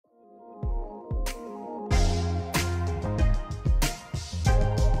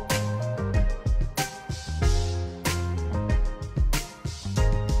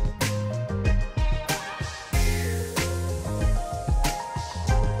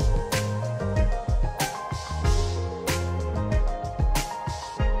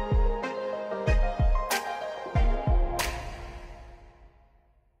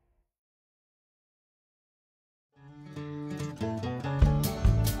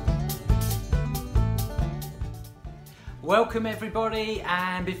Welcome everybody,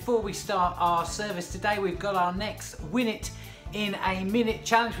 and before we start our service today, we've got our next Win It in a Minute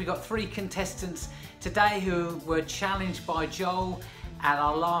challenge. We've got 3 contestants today who were challenged by Joel at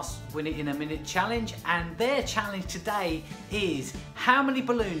our last Win It in a Minute challenge, and their challenge today is how many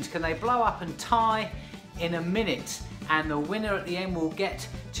balloons can they blow up and tie in a minute, and the winner at the end will get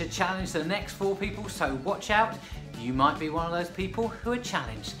to challenge the next 4 people, so watch out, you might be one of those people who are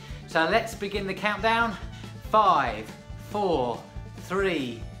challenged. So let's begin the countdown. 5, 4,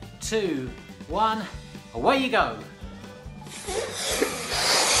 3, 2, 1, away you go.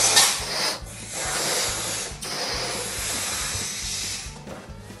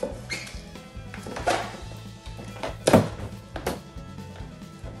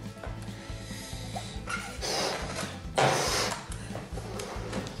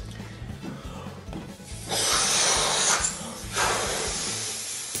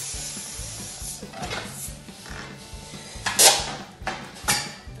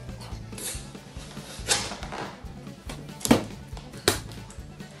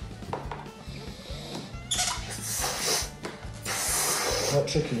 Not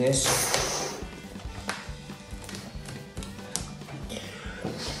tricky this.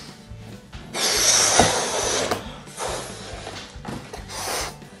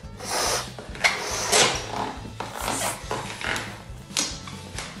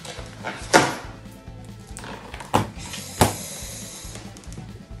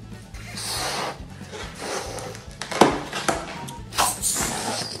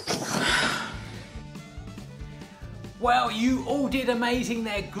 Well, you all did amazing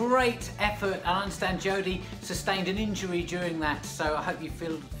there, great effort. I understand Jodie sustained an injury during that, so I hope you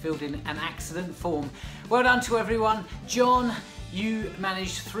filled in an accident form. Well done to everyone. John, you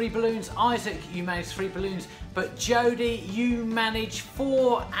managed 3 balloons. Isaac, you managed 3 balloons. But Jodie, you managed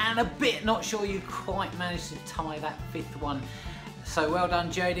 4 and a bit. Not sure you quite managed to tie that 5th one. So well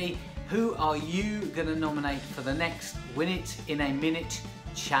done, Jodie. Who are you going to nominate for the next Win It in a Minute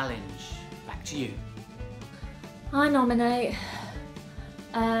challenge? Back to you. I nominate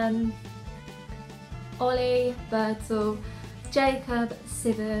Ollie Birdsall, Jacob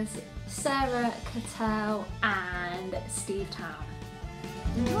Sivers, Sarah Cattell and Steve Town.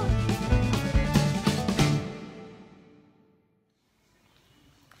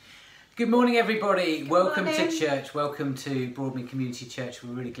 Good morning everybody, welcome morning. to church, welcome to Broadmead Community Church.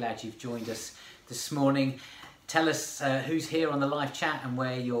 We're really glad you've joined us this morning. Tell us who's here on the live chat and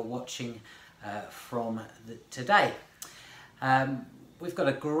where you're watching from today. We've got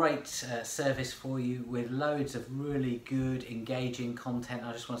a great service for you with loads of really good, engaging content.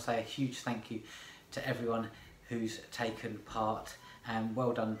 I just want to say a huge thank you to everyone who's taken part, and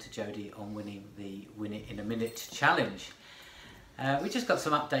well done to Jodie on winning the Win It in a Minute challenge. We just got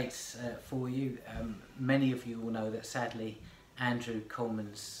some updates for you. Many of you will know that sadly Andrew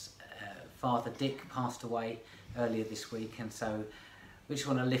Coleman's father Dick passed away earlier this week, and so we just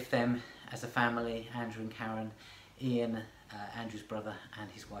want to lift them as a family, Andrew and Karen, Ian, Andrew's brother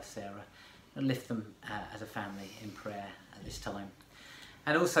and his wife Sarah, and lift them as a family in prayer at this time.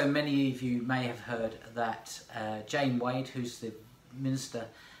 And also many of you may have heard that Jane Wade, who's the minister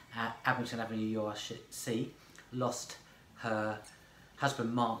at Abington Avenue URC, lost her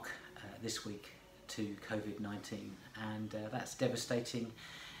husband Mark this week to COVID-19, and that's devastating.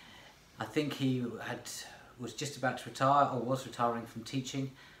 I think he was just about to retire, or was retiring from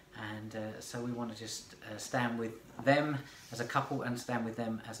teaching, and so we want to just stand with them as a couple and stand with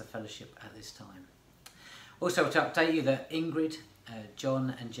them as a fellowship at this time. Also to update you that Ingrid,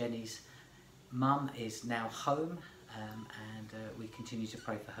 John and Jenny's mum, is now home, and we continue to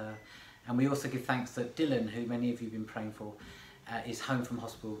pray for her. And we also give thanks that Dylan, who many of you have been praying for, is home from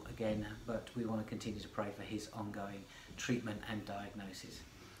hospital again, but we want to continue to pray for his ongoing treatment and diagnosis.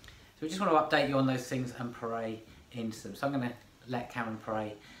 So we just want to update you on those things and pray into them. So I'm going to let Karen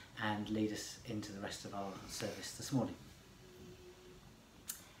pray and lead us into the rest of our service this morning.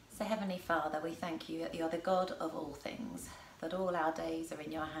 So Heavenly Father, we thank you that you're the God of all things, that all our days are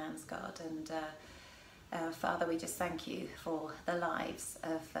in your hands, God, and Father, we just thank you for the lives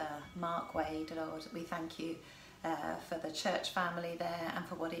of Mark Wade, Lord. We thank you for the church family there and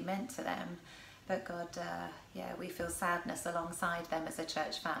for what he meant to them. But God, we feel sadness alongside them as a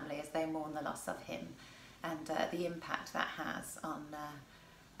church family as they mourn the loss of him, and the impact that has on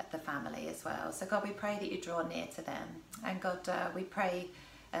the family as well. So God, we pray that you draw near to them. And God, we pray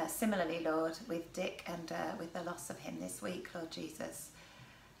similarly, Lord, with Dick and with the loss of him this week, Lord Jesus.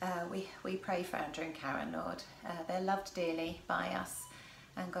 We pray for Andrew and Karen, Lord. They're loved dearly by us.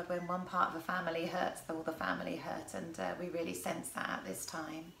 And God, when one part of a family hurts, all the family hurt, and we really sense that at this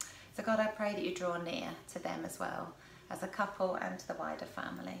time. So God, I pray that you draw near to them as well, as a couple and to the wider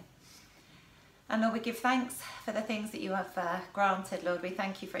family. And Lord, we give thanks for the things that you have granted. Lord, we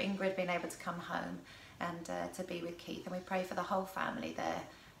thank you for Ingrid being able to come home and to be with Keith. And we pray for the whole family there.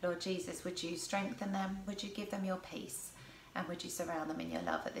 Lord Jesus, would you strengthen them? Would you give them your peace? And would you surround them in your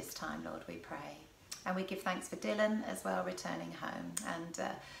love at this time, Lord, we pray. And we give thanks for Dylan as well, returning home. And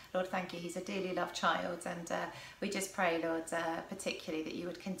Lord, thank you. He's a dearly loved child. And we just pray, Lord, particularly that you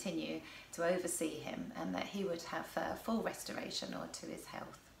would continue to oversee him and that he would have full restoration, Lord, to his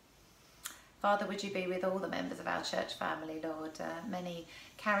health. Father, would you be with all the members of our church family, Lord? Many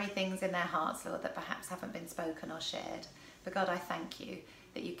carry things in their hearts, Lord, that perhaps haven't been spoken or shared. But God, I thank you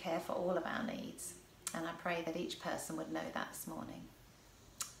that you care for all of our needs. And I pray that each person would know that this morning.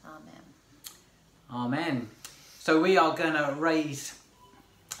 Amen. Amen. So we are going to raise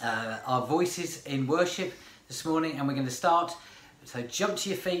our voices in worship this morning, and we're going to start. So jump to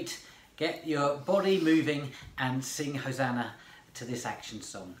your feet, get your body moving, and sing Hosanna to this action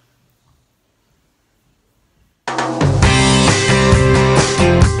song.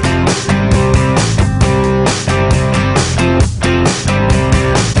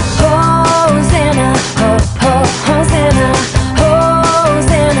 Hosanna, ho, ho, Hosanna,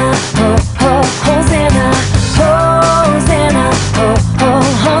 Hosanna, ho, ho, Hosanna, Hosanna, ho, ho,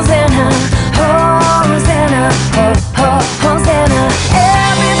 Hosanna, Hosanna, ho, ho, Hosanna.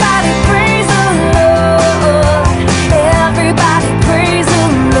 Everybody praise the Lord. Everybody praise the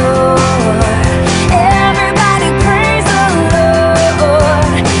Lord. Everybody praise the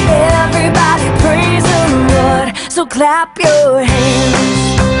Lord. Everybody praise the Lord. So clap your hands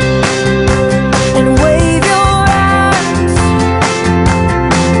and wave your arms,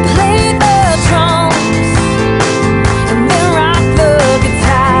 play the drums, and then rock the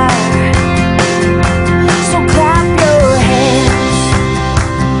guitar. So clap your hands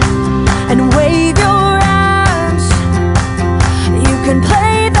and wave your arms. You can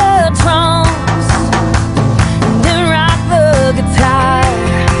play the drums and then rock the guitar.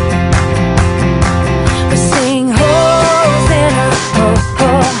 We sing Hosanna, ho, ho,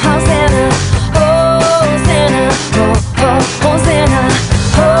 Hosanna, Hosanna, ho, ho, Hosanna,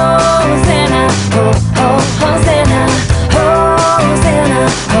 Hosanna, ho, ho, Hosanna, Hosanna,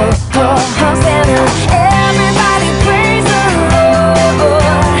 ho, ho, Hosanna. Everybody praise the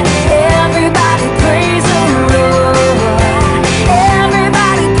Lord. Everybody praise the Lord.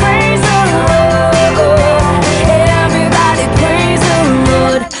 Everybody praise the Lord. Everybody praise the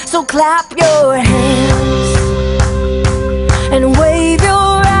Lord. So clap your hands and wave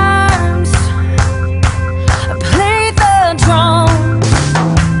your arms, play the drums,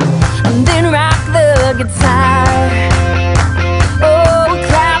 and then rock the guitar. Oh,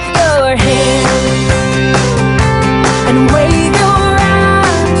 clap your hands and wave your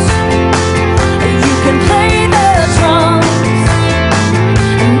arms. You can play the drums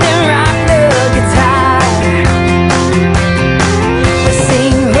and then rock the guitar. We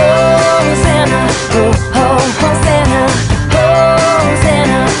sing Hosanna, ho, ho, Hosanna,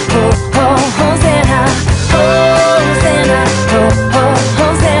 Hosanna, ho, ho, Hosanna, Hosanna, ho, ho,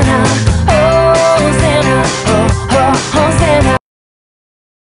 Hosanna, Hosanna, ho, ho, Hosanna.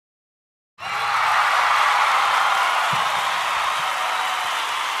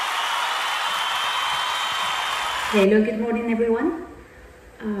 Hello, good morning everyone.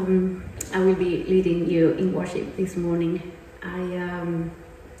 I will be leading you in worship this morning.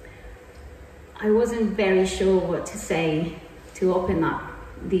 I wasn't very sure what to say to open up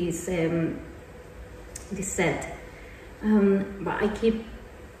this set, but I keep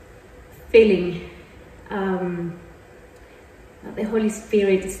feeling that the Holy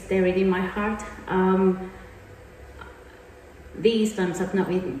Spirit is stirring in my heart. These times have not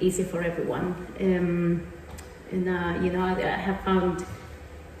been easy for everyone. You know, I have found,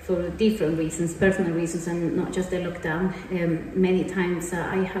 for different reasons, personal reasons, and not just the lockdown, many times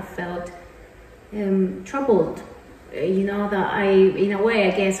I have felt troubled. You know, that in a way,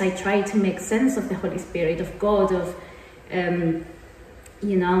 I guess I try to make sense of the Holy Spirit, of God, of,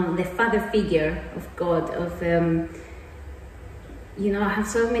 you know, the father figure of God, of, you know, I have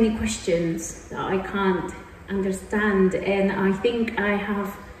so many questions that I can't understand, and I think I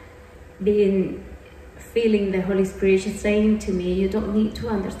have been feeling the Holy Spirit saying to me, you don't need to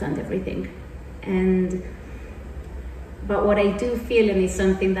understand everything. But what I do feel, and is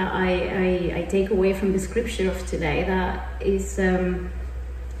something that I take away from the scripture of today, that is that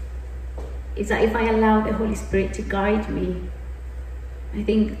if I allow the Holy Spirit to guide me, I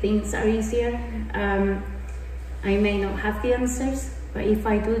think things are easier. I may not have the answers, but if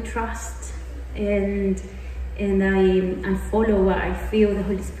I do trust and I follow what I feel the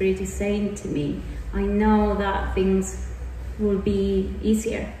Holy Spirit is saying to me, I know that things will be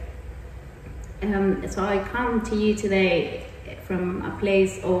easier. So I come to you today from a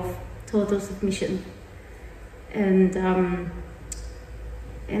place of total submission, and I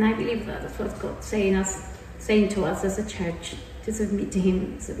believe that that's what God's saying to us as a church, to submit to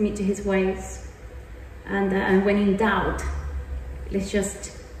Him, submit to His ways, and when in doubt, let's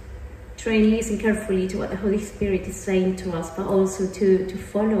just try and listen carefully to what the Holy Spirit is saying to us, but also to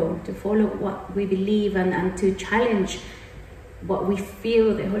follow what we believe, and to challenge what we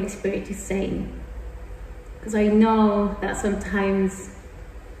feel the Holy Spirit is saying. Because I know that sometimes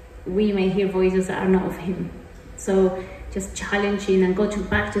we may hear voices that are not of Him. So just challenging and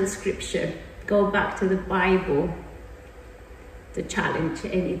back to the scripture, go back to the Bible to challenge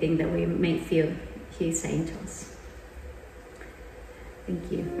anything that we may feel He's saying to us.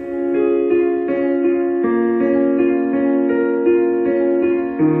 Thank you.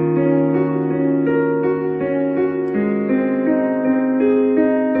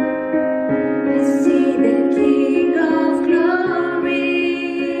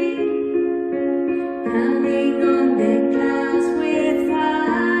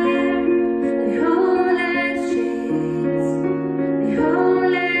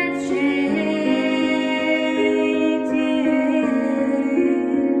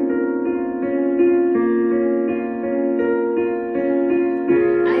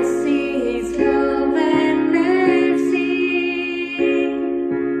 I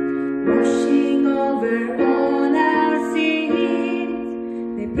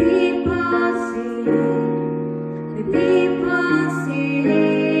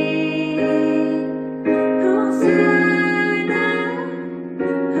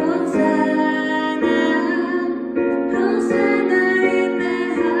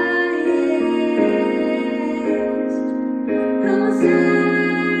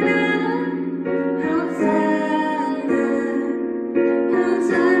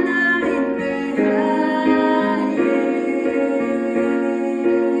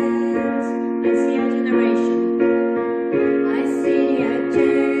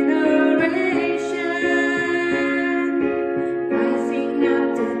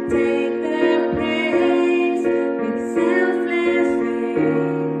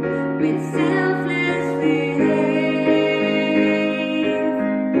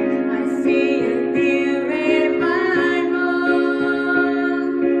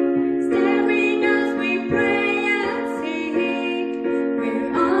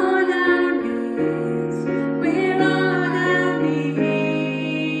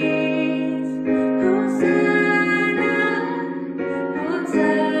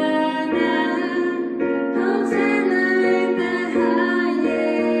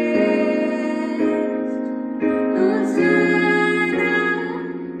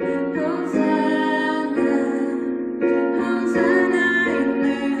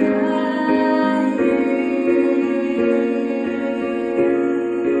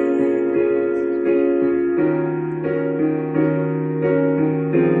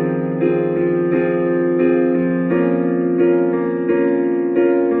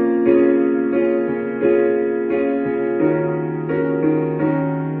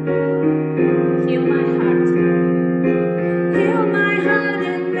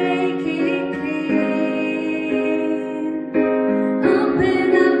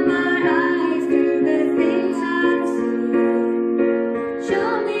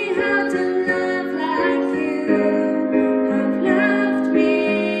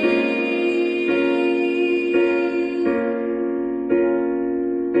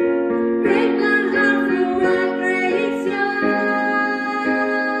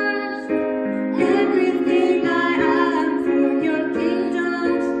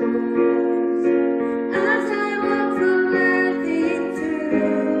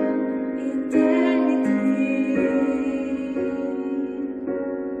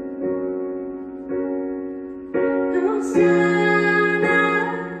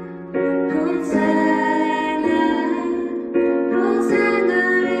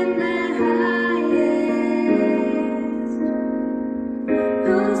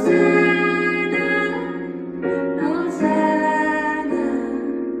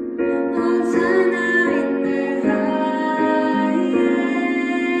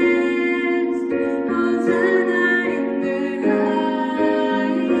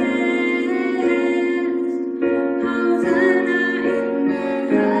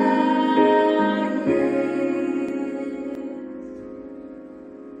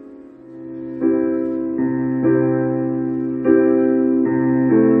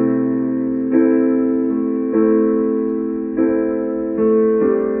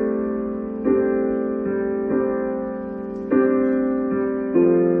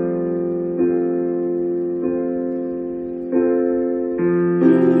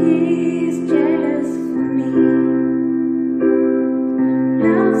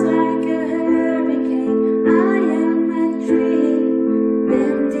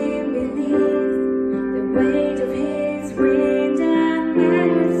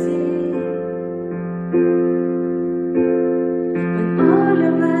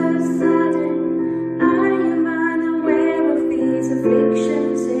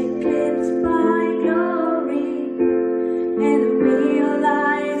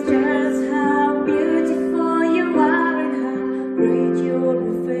your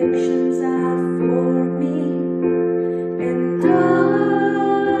affections are for me. And oh,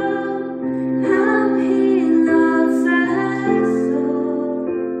 how he loves us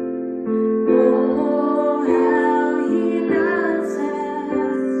so. Oh, how he loves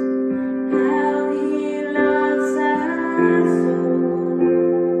us. How he loves us so.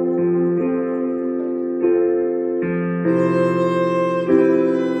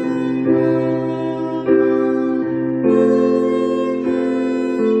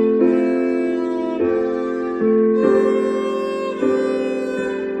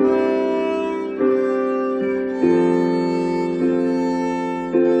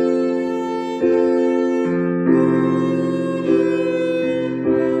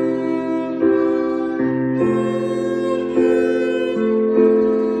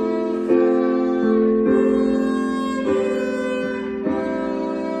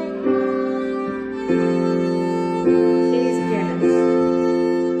 He's jealous.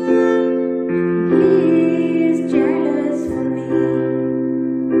 He's jealous for me.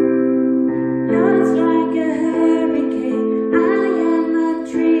 Love's like a hurricane. I am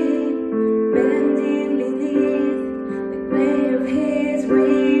a tree bending beneath the weight of his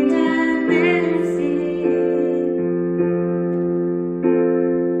wind and mercy.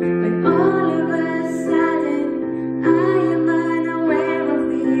 But all of a sudden, I am unaware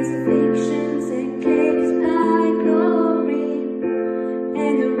of these afflictions and claims my glory,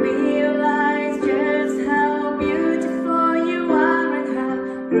 and I realize just how beautiful you are and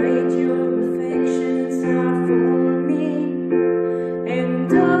how great your affections are for me.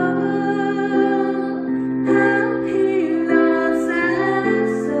 And oh, how he loves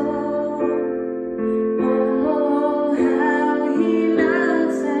us so. Oh, how he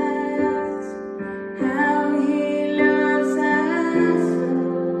loves us. How he loves us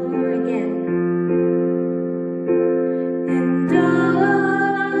so. Again. And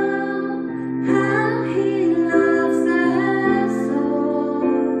oh, how he loves us so.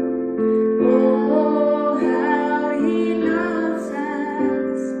 Oh, how he loves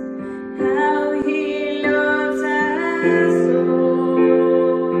us. How he loves us so.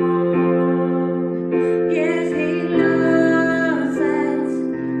 Yes, he loves us.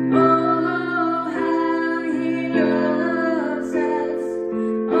 Oh, how he loves us.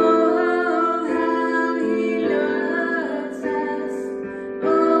 Oh, how he loves us.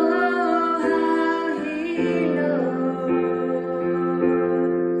 Oh, how he loves.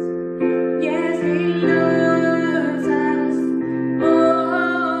 Yes, he loves us.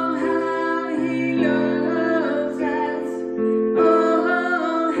 Oh, how he loves us.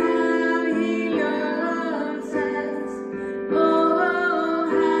 Oh, how he loves us. Oh,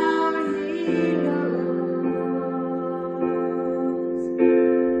 how he loves.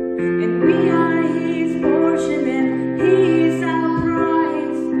 And we are his portion and he is our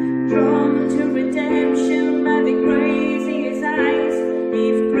prize, drawn to redemption by the grace in his eyes.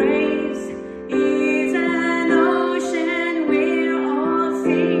 If grace is an ocean, we're all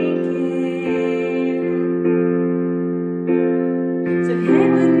sinking. So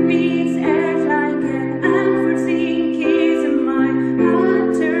heaven meets earth like an unforeseen kiss, and my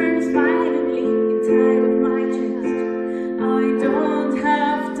heart turns violently inside of my chest. I don't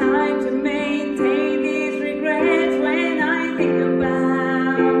have time to maintain these regrets when I think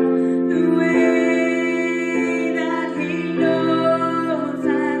about the way that he loves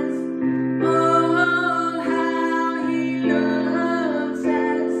us. Oh, how he loves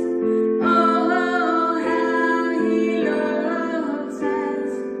us. Oh, how he loves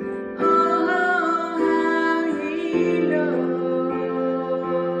us. Oh,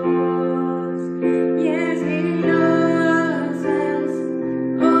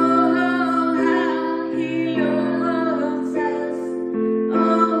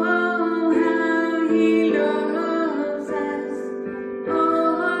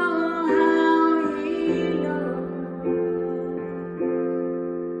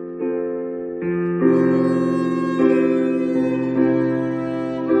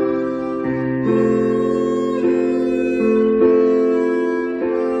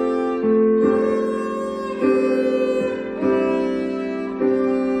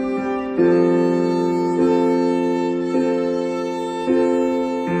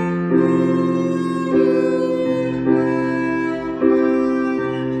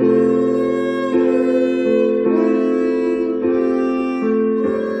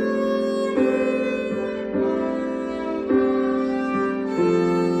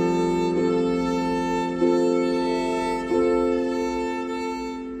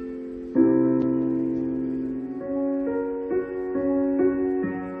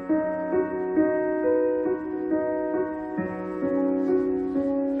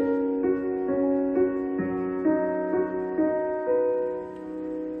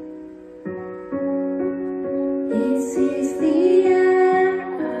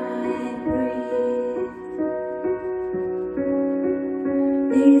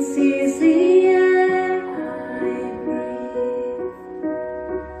 This is the air I breathe.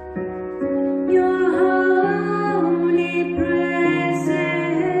 Your holy presence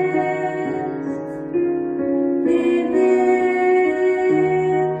living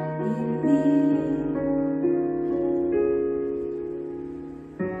in me.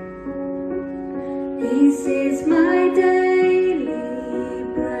 This is my daily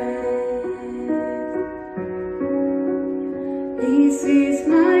bread. This is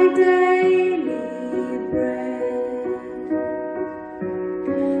my daily bread.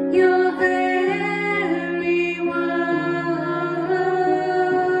 Your very word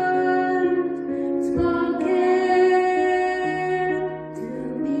spoken to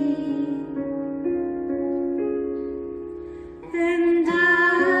me, and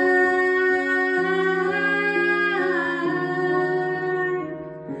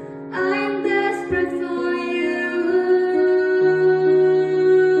I'm desperate for you,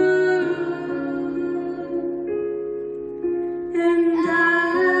 and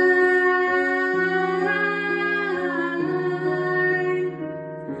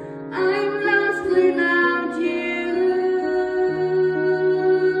I'm lost without you.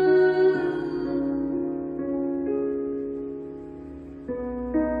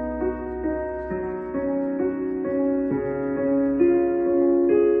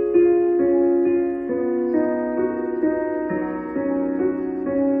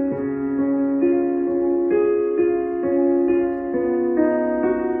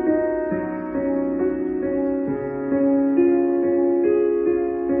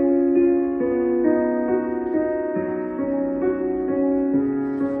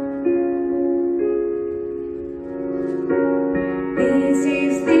 This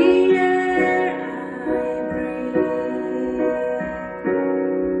is the air I breathe.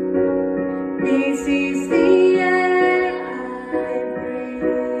 This is the air I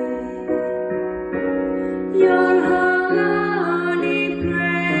breathe. Your holy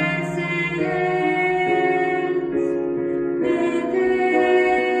presence living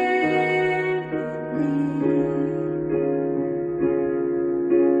in me.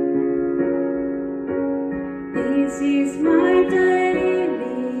 This is my daily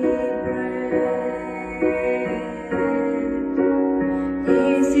bread.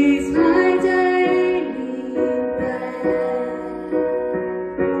 This is my daily bread.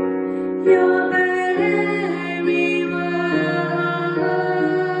 Your very word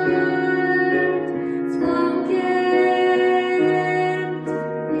spoken to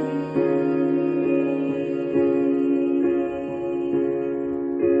me.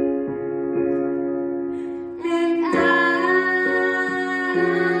 And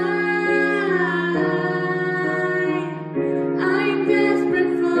I'm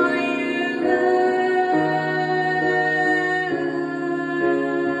desperate for you,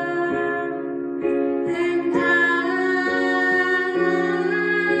 and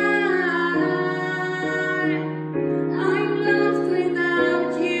I'm lost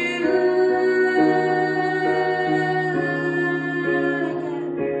without you.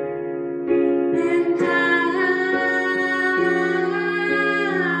 And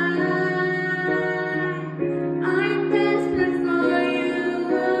I'm desperate for you,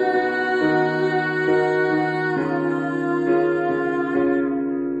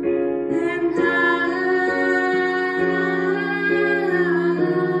 and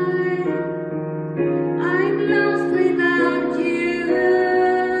I'm lost without you.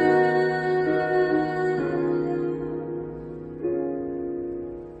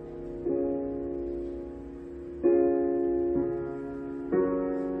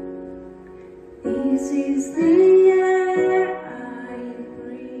 This is the air I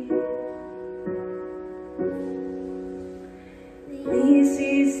breathe. This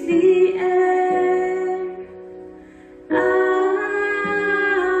is the air I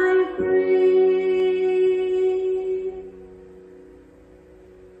breathe.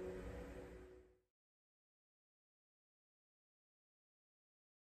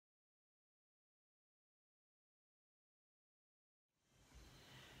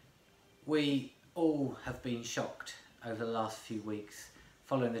 We all have been shocked over the last few weeks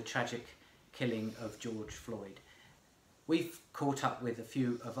following the tragic killing of George Floyd. We've caught up with a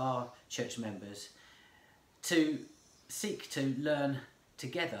few of our church members to seek to learn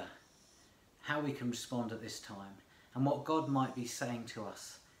together how we can respond at this time and what God might be saying to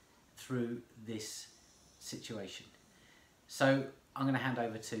us through this situation. So I'm going to hand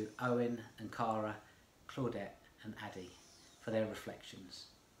over to Owen and Cara, Claudette and Addie for their reflections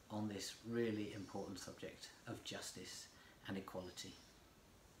on this really important subject of justice and equality.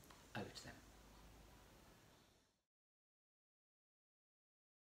 Over to them.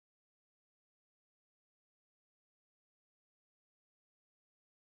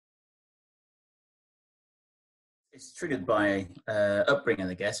 It's triggered by upbringing,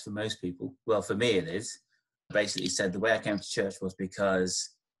 I guess, for most people. Well, for me it is. Basically said the way I came to church was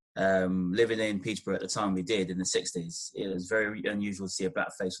because living in Peterborough at the time we did in the 60s, it was very unusual to see a black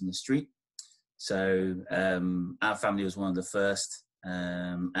face on the street. So our family was one of the first.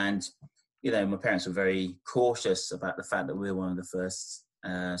 And, you know, my parents were very cautious about the fact that we were one of the first.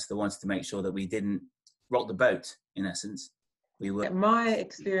 So they wanted to make sure that we didn't rock the boat, in essence. We were. My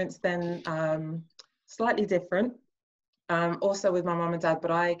experience then, slightly different. Also with my mum and dad,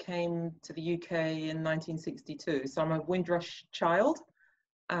 but I came to the UK in 1962. So I'm a Windrush child.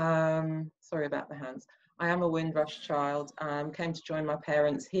 Sorry about the hands. I am a Windrush child. Came to join my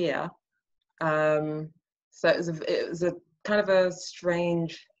parents here. So it was a kind of a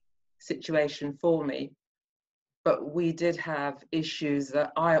strange situation for me. But we did have issues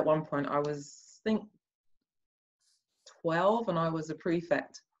that at one point, I was, I think, 12 and I was a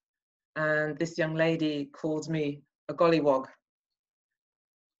prefect. And this young lady called me a gollywog.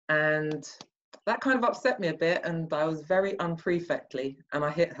 And that kind of upset me a bit, and I was very unprefectly, and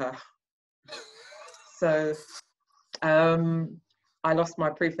I hit her. So I lost my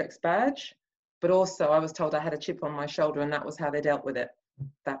prefect's badge, but also I was told I had a chip on my shoulder, and that was how they dealt with it.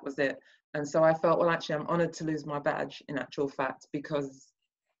 That was it. And so I felt, well, actually, I'm honoured to lose my badge in actual fact, because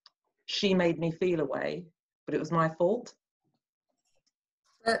she made me feel a way, but it was my fault.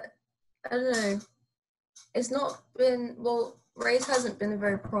 But I don't know. It's not been, well, race hasn't been a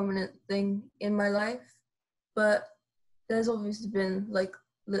very prominent thing in my life, but there's obviously been like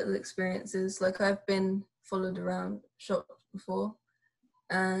little experiences. Like I've been followed around shops before,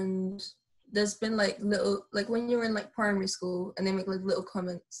 and there's been like little, like when you're in like primary school and they make like little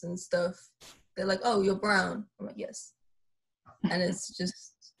comments and stuff, they're like, oh, you're brown. I'm like, yes. And it's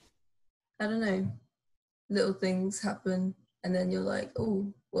just, I don't know, little things happen, and then you're like,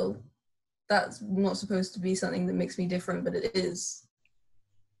 oh, well, that's not supposed to be something that makes me different, but it is.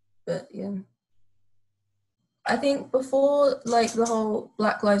 But yeah. I think before like the whole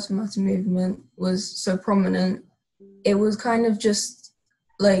Black Lives Matter movement was so prominent, it was kind of just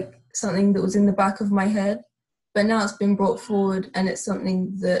like something that was in the back of my head, but now it's been brought forward, and it's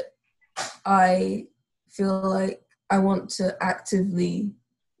something that I feel like I want to actively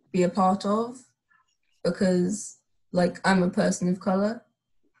be a part of, because like I'm a person of color.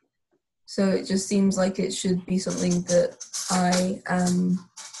 So it just seems like it should be something that I am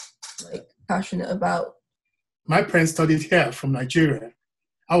like passionate about. My parents studied here from Nigeria.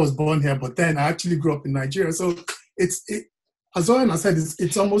 I was born here, but then I actually grew up in Nigeria. So as Owen said,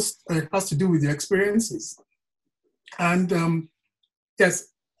 it's almost has to do with your experiences. And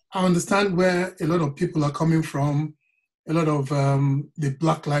yes, I understand where a lot of people are coming from. A lot of the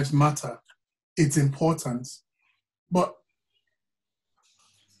Black Lives Matter, it's important. But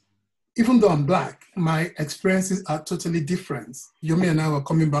even though I'm Black, my experiences are totally different. Yomi and I were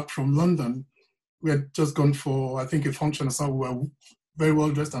coming back from London. We had just gone for, I think, a function or so. We were very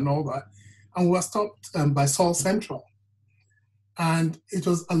well dressed and all that. And we were stopped by Seoul Central. And it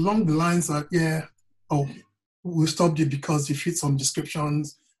was along the lines of, we stopped you because you fit some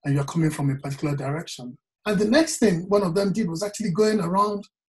descriptions and you're coming from a particular direction. And the next thing one of them did was actually going around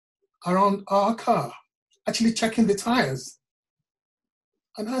our car, actually checking the tires.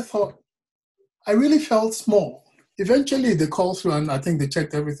 And I thought, I really felt small. Eventually they called through and I think they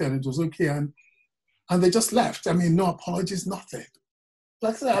checked everything and it was okay. And they just left. I mean, no apologies, nothing.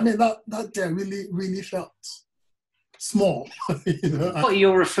 Like I said, I mean, that day really, really felt small. You know? What are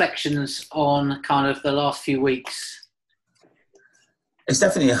your reflections on kind of the last few weeks? It's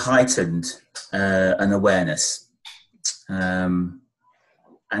definitely heightened an awareness. And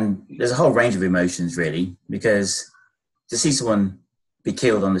there's a whole range of emotions, really, because to see someone be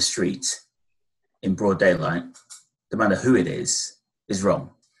killed on the street in broad daylight, no matter who it is wrong.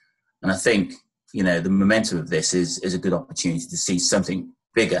 And I think, you know, the momentum of this is a good opportunity to see something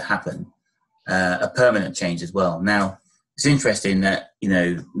bigger happen, a permanent change as well. Now, it's interesting that, you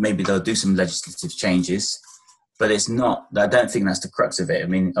know, maybe they'll do some legislative changes, but it's not, I don't think that's the crux of it. I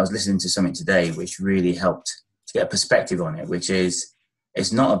mean, I was listening to something today which really helped to get a perspective on it, which is,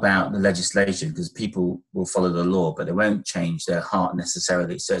 it's not about the legislation, because people will follow the law, but they won't change their heart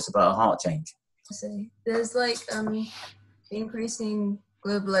necessarily. So it's about a heart change. There's like increasing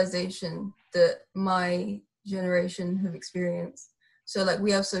globalization that my generation have experienced. So like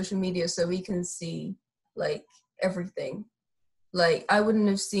we have social media, so we can see like everything. Like I wouldn't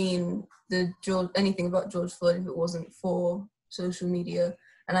have seen anything about George Floyd if it wasn't for social media.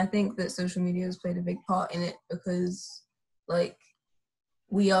 And I think that social media has played a big part in it, because like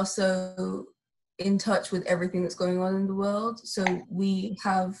we are so in touch with everything that's going on in the world. So we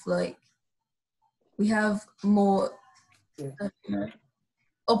have like we have more Yeah.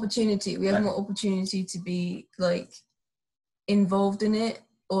 opportunity. We have more opportunity to be like involved in it,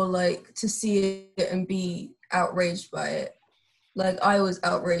 or like to see it and be outraged by it. Like I was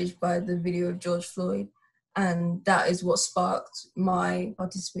outraged by the video of George Floyd, and that is what sparked my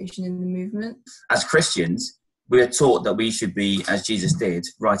participation in the movement. As Christians, we are taught that we should be, as Jesus did,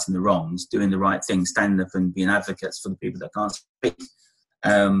 righting the wrongs, doing the right thing, standing up and being advocates for the people that can't speak.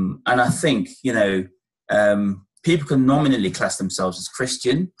 And I think, people can nominally class themselves as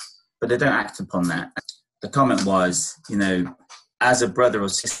Christian, but they don't act upon that. The comment was, as a brother or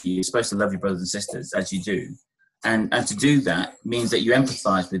sister, you're supposed to love your brothers and sisters as you do. And to do that means that you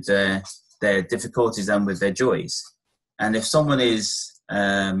empathize with their difficulties and with their joys. And if someone is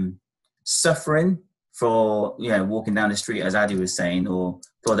suffering for, walking down the street, as Adi was saying, or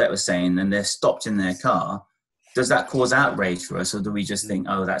Claudette was saying, and they're stopped in their car, does that cause outrage for us, or do we just think,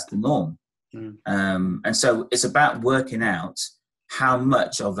 oh, that's the norm? And so it's about working out how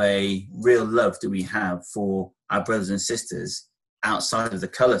much of a real love do we have for our brothers and sisters outside of the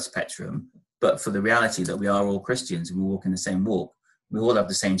colour spectrum, but for the reality that we are all Christians and we walk in the same walk. We all have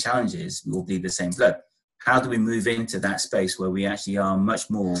the same challenges. We all bleed the same blood. How do we move into that space where we actually are much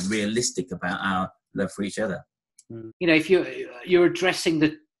more realistic about our love for each other? If you're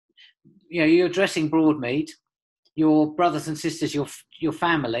addressing you're addressing Broadmead, your brothers and sisters, your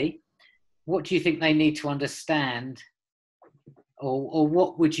family, what do you think they need to understand, or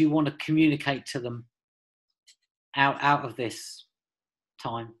what would you want to communicate to them out of this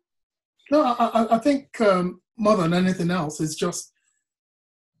time? No, I think more than anything else, it's just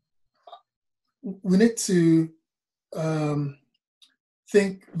we need to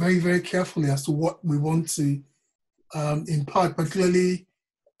think very, very carefully as to what we want to impart, particularly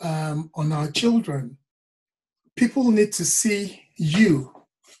on our children. People need to see you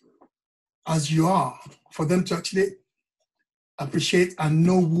as you are for them to actually appreciate and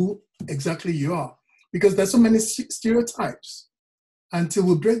know who exactly you are. Because there's so many stereotypes. Until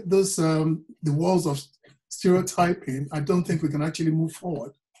we break those the walls of stereotyping, I don't think we can actually move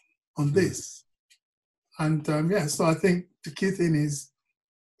forward on this. And so I think the key thing is,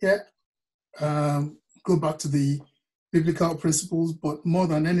 go back to the biblical principles, but more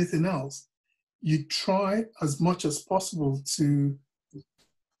than anything else, you try as much as possible to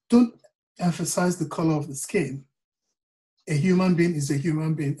don't emphasize the color of the skin. A human being is a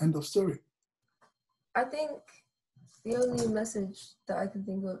human being, end of story. I think the only message that I can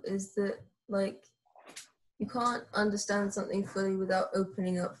think of is that, like, you can't understand something fully without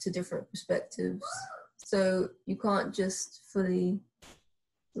opening up to different perspectives. So you can't just fully,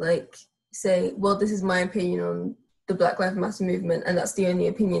 like, say, well, this is my opinion on the Black Lives Matter movement, and that's the only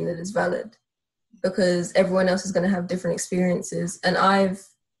opinion that is valid, because everyone else is going to have different experiences. And I've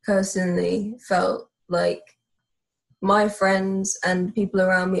personally felt like my friends and people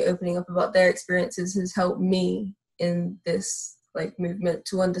around me opening up about their experiences has helped me in this like movement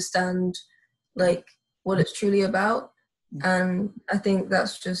to understand like what it's truly about. And I think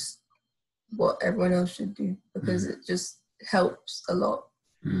that's just what everyone else should do, because it just helps a lot.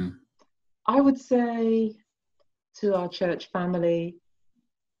 I would say to our church family,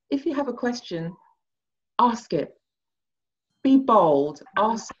 if you have a question, ask it. Be bold,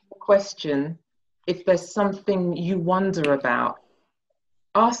 ask a question. If there's something you wonder about,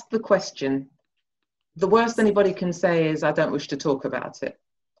 ask the question. The worst anybody can say is, I don't wish to talk about it.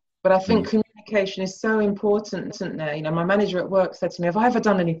 But I think communication is so important, isn't there? You know, my manager at work said to me, have I ever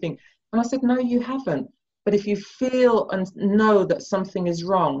done anything? And I said, no, you haven't. But if you feel and know that something is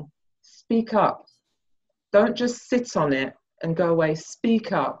wrong, speak up. Don't just sit on it and go away.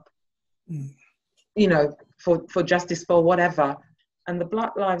 Speak up, you know, for justice, for whatever. And the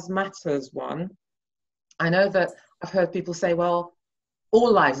Black Lives Matters one, I know that I've heard people say, well,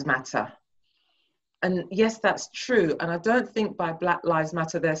 all lives matter. And yes, that's true. And I don't think by Black Lives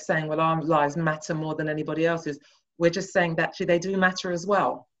Matter, they're saying, well, our lives matter more than anybody else's. We're just saying that actually they do matter as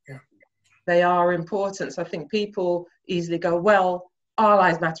well. Yeah. They are important. So I think people easily go, well, our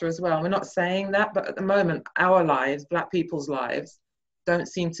lives matter as well. We're not saying that, but at the moment, our lives, Black people's lives, don't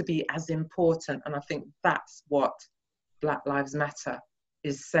seem to be as important. And I think that's what Black Lives Matter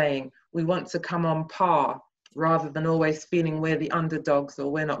is saying. We want to come on par rather than always feeling we're the underdogs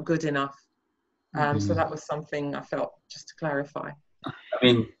or we're not good enough. So that was something I felt just to clarify. I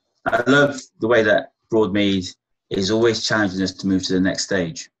mean, I love the way that Broadmead is always challenging us to move to the next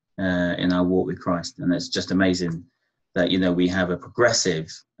stage in our walk with Christ. And it's just amazing that, you know, we have a progressive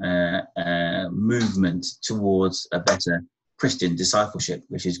movement towards a better Christian discipleship,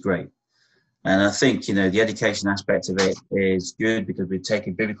 which is great. And I think, you know, the education aspect of it is good because we're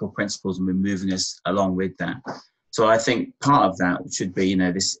taking biblical principles and we're moving us along with that. So I think part of that should be, you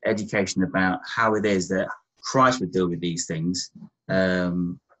know, this education about how it is that Christ would deal with these things.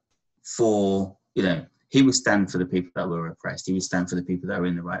 For, you know, he would stand for the people that were oppressed. He would stand for the people that are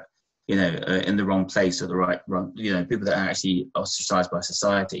in the right, you know, in the wrong place or the wrong, you know, people that are actually ostracized by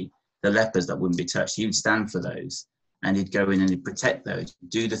society, the lepers that wouldn't be touched. He would stand for those, and he'd go in and he'd protect those,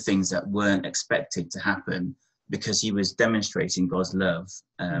 do the things that weren't expected to happen, because he was demonstrating God's love.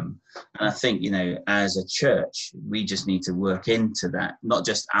 And I think, you know, as a church, we just need to work into that. Not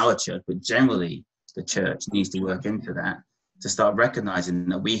just our church, but generally the church needs to work into that, to start recognizing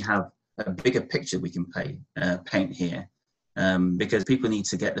that we have a bigger picture we can paint here. Because people need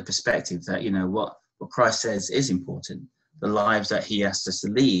to get the perspective that, you know, what Christ says is important. The lives that he asks us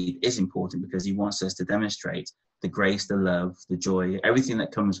to lead is important because he wants us to demonstrate the grace, the love, the joy, everything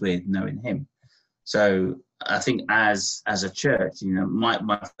that comes with knowing him. So I think as a church, you know,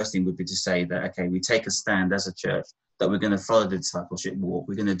 my first thing would be to say that, okay, we take a stand as a church that we're going to follow the discipleship walk.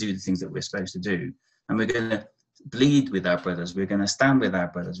 We're going to do the things that we're supposed to do. And we're going to bleed with our brothers. We're going to stand with our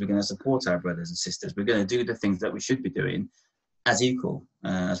brothers. We're going to support our brothers and sisters. We're going to do the things that we should be doing as equal,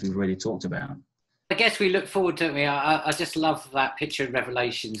 as we've already talked about. I guess we look forward to it. I just love that picture in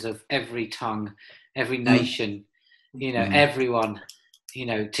Revelations of every tongue, every nation, you know, everyone, you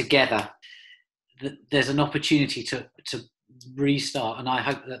know, together. There's an opportunity to restart, and I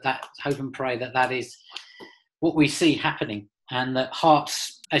hope hope and pray that is what we see happening, and that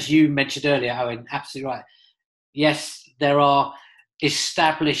hearts, as you mentioned earlier, Owen, absolutely right. Yes, there are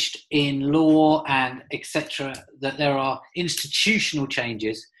established in law and etc. that there are institutional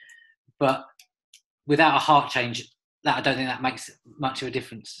changes, but without a heart change, that I don't think that makes much of a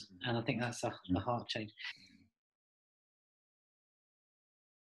difference. And I think that's a heart change.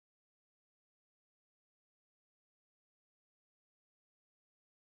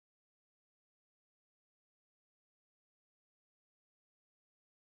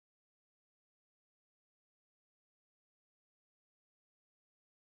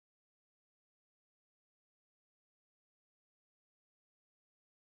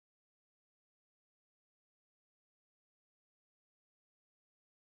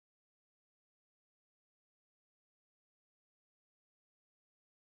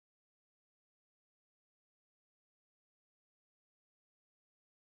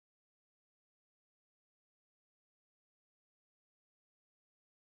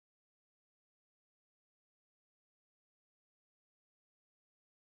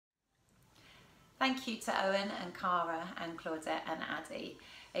 Thank you to Owen and Cara and Claudette and Addie.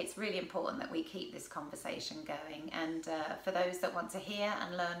 It's really important that we keep this conversation going, and for those that want to hear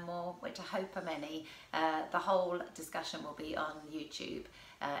and learn more, which I hope are many, the whole discussion will be on YouTube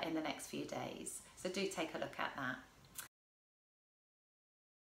in the next few days. So do take a look at that.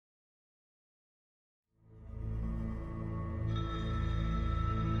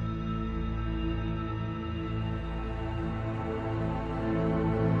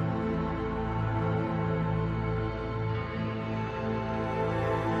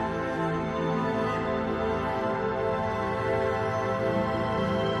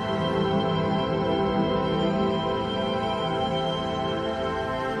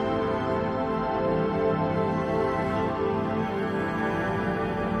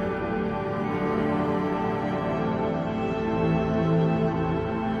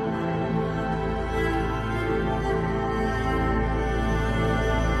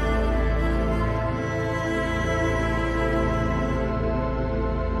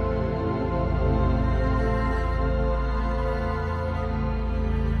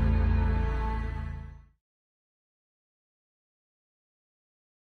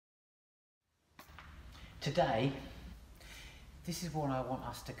 Today, this is what I want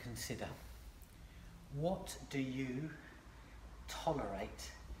us to consider. What do you tolerate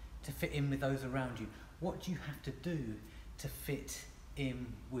to fit in with those around you? What do you have to do to fit in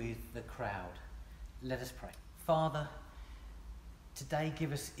with the crowd? Let us pray. Father, today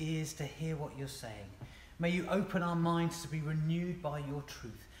give us ears to hear what you're saying. May you open our minds to be renewed by your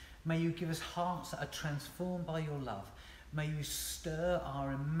truth. May you give us hearts that are transformed by your love. May you stir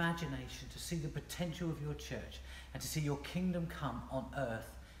our imagination to see the potential of your church and to see your kingdom come on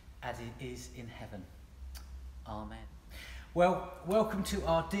earth as it is in heaven. Amen. Well, welcome to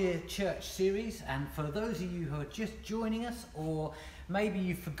our Dear Church series, and for those of you who are just joining us, or maybe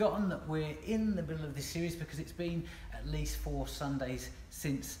you've forgotten that we're in the middle of this series because it's been at least 4 Sundays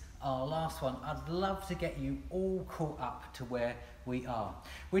since our last one, I'd love to get you all caught up to where we are.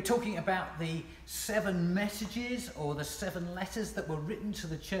 We're talking about the 7 messages or the 7 letters that were written to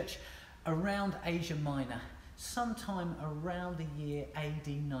the church around Asia Minor, sometime around the year AD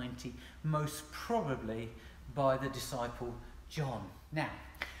 90, most probably by the disciple John. Now,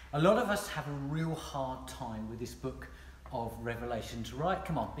 a lot of us have a real hard time with this book of Revelations, right?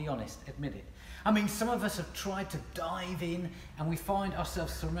 Come on, be honest, admit it. I mean, some of us have tried to dive in and we find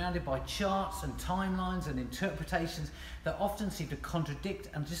ourselves surrounded by charts and timelines and interpretations that often seem to contradict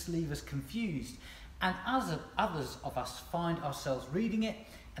and just leave us confused. And others of us find ourselves reading it,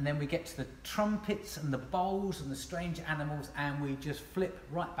 and then we get to the trumpets and the bowls and the strange animals, and we just flip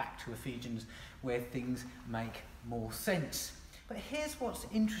right back to Ephesians, where things make more sense. But here's what's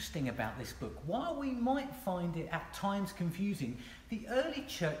interesting about this book. While we might find it at times confusing, the early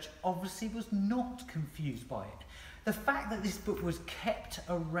church obviously was not confused by it. The fact that this book was kept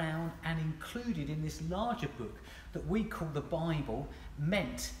around and included in this larger book that we call the Bible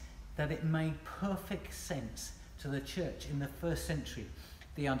meant that it made perfect sense to the church in the first century.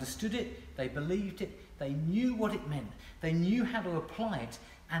 They understood it, they believed it, they knew what it meant, they knew how to apply it,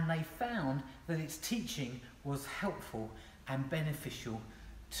 and they found that its teaching was helpful and beneficial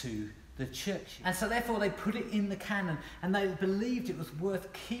to the church. And so therefore they put it in the canon, and they believed it was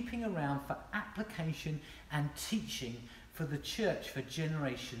worth keeping around for application and teaching for the church for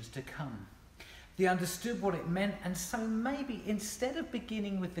generations to come. They understood what it meant, and so maybe instead of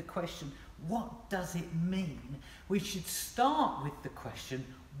beginning with the question, what does it mean? We should start with the question,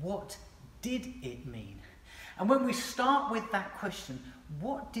 what did it mean? And when we start with that question,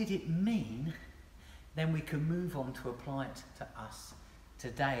 what did it mean? Then we can move on to apply it to us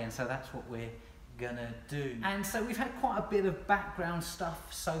today. And so that's what we're gonna do. And so we've had quite a bit of background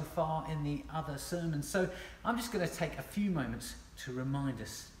stuff so far in the other sermons. So I'm just gonna take a few moments to remind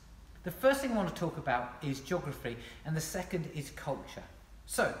us. The first thing I want to talk about is geography, and the second is culture.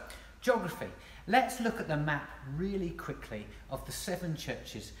 So, geography. Let's look at the map really quickly of the 7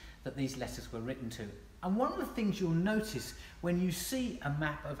 churches that these letters were written to. And one of the things you'll notice when you see a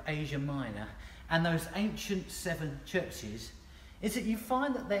map of Asia Minor and those ancient 7 churches is that you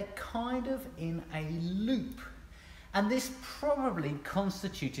find that they're kind of in a loop. And this probably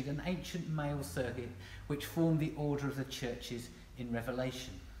constituted an ancient mail circuit which formed the order of the churches in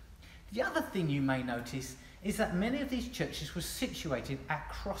Revelation. The other thing you may notice is that many of these churches were situated at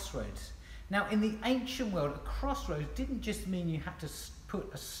crossroads. Now, in the ancient world, a crossroads didn't just mean you had to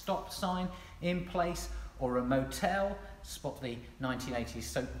put a stop sign in place or a motel, spot the 1980s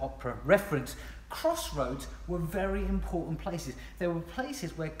soap opera reference. Crossroads were very important places. They were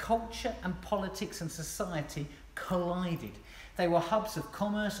places where culture and politics and society collided. They were hubs of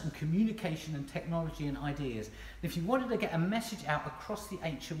commerce and communication and technology and ideas. If you wanted to get a message out across the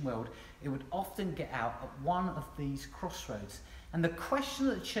ancient world, it would often get out at one of these crossroads. And the question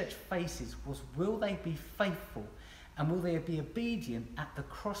that the church faces was, will they be faithful and will they be obedient at the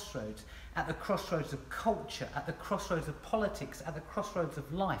crossroads of culture, at the crossroads of politics, at the crossroads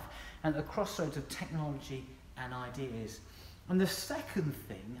of life, and at the crossroads of technology and ideas. And the second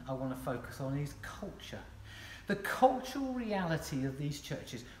thing I want to focus on is culture. The cultural reality of these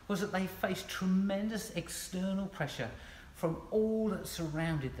churches was that they faced tremendous external pressure from all that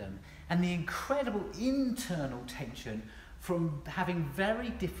surrounded them, and the incredible internal tension from having very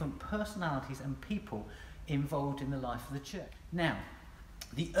different personalities and people involved in the life of the church. Now,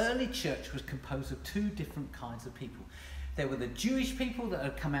 the early church was composed of 2 different kinds of people. There were the Jewish people that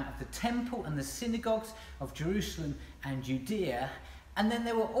had come out of the temple and the synagogues of Jerusalem and Judea, and then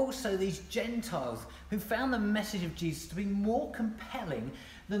there were also these Gentiles who found the message of Jesus to be more compelling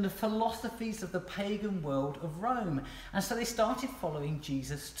than the philosophies of the pagan world of Rome. And so they started following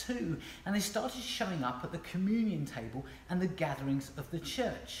Jesus too, and they started showing up at the communion table and the gatherings of the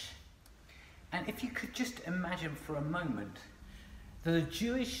church. And if you could just imagine for a moment that a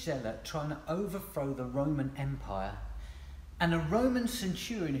Jewish zealot trying to overthrow the Roman Empire and a Roman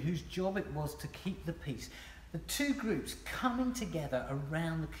centurion whose job it was to keep the peace, the 2 groups coming together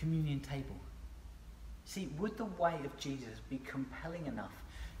around the communion table. See, would the way of Jesus be compelling enough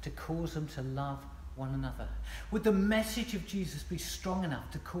to cause them to love one another? Would the message of Jesus be strong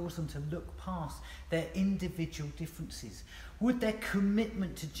enough to cause them to look past their individual differences? Would their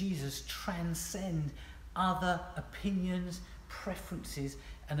commitment to Jesus transcend other opinions, preferences,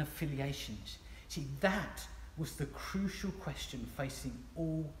 and affiliations? See, that was the crucial question facing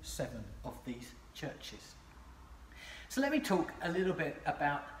all 7 of these churches. So let me talk a little bit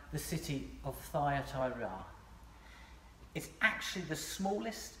about the city of Thyatira. It's actually the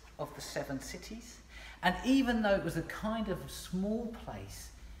smallest of the 7 cities, and even though it was a kind of small place,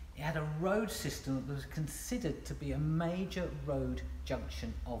 it had a road system that was considered to be a major road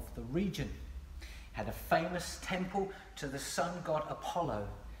junction of the region. It had a famous temple to the sun god Apollo,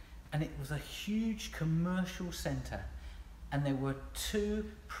 and it was a huge commercial centre, and there were two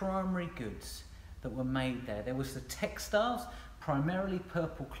primary goods that were made there. There was the textiles, primarily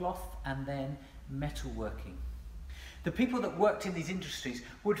purple cloth, and then metalworking. The people that worked in these industries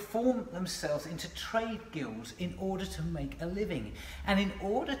would form themselves into trade guilds in order to make a living. And in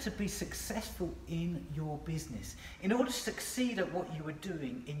order to be successful in your business, in order to succeed at what you were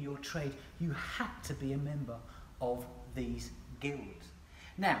doing in your trade, you had to be a member of these guilds.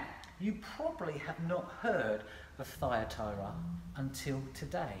 Now, you probably have not heard of Thyatira until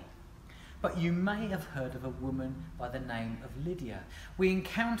today. But you may have heard of a woman by the name of Lydia. We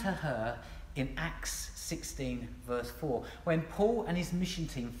encounter her in Acts 16 verse 4, when Paul and his mission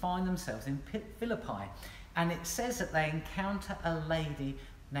team find themselves in Philippi, and it says that they encounter a lady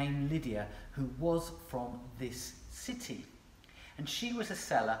named Lydia who was from this city, and she was a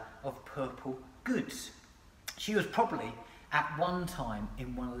seller of purple goods. She was probably at one time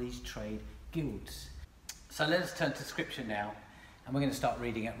in one of these trade guilds. So let us turn to scripture now, and we're going to start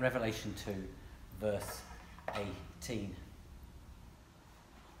reading at Revelation 2 verse 18.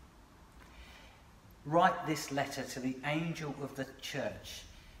 Write this letter to the angel of the church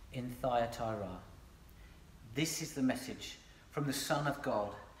in Thyatira. This is the message from the Son of God,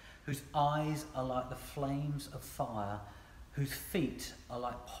 whose eyes are like the flames of fire, whose feet are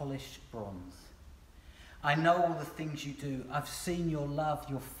like polished bronze. I know all the things you do. I've seen your love,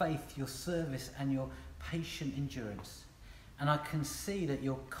 your faith, your service, and your patient endurance. And I can see that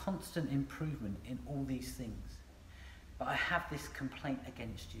your constant improvement in all these things. But I have this complaint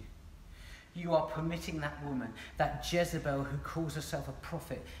against you. You are permitting that woman, that Jezebel who calls herself a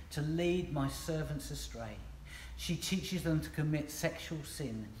prophet, to lead my servants astray. She teaches them to commit sexual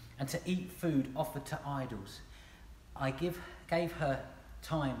sin and to eat food offered to idols. I gave her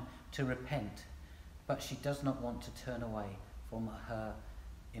time to repent, but she does not want to turn away from her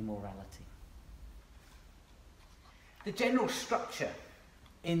immorality. The general structure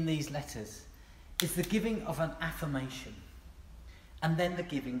in these letters is the giving of an affirmation and then the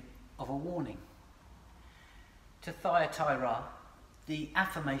giving of a warning. To Thyatira, the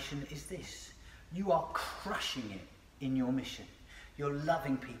affirmation is this: you are crushing it in your mission. You're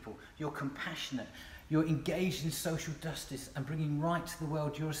loving people, you're compassionate, you're engaged in social justice and bringing right to the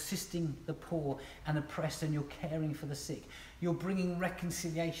world, you're assisting the poor and oppressed, and you're caring for the sick. You're bringing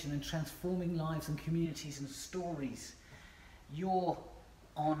reconciliation and transforming lives and communities and stories. You're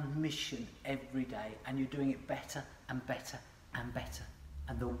on mission every day, and you're doing it better and better and better.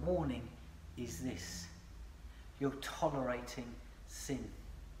 And the warning is this: you're tolerating sin.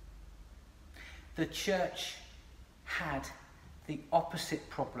 The church had the opposite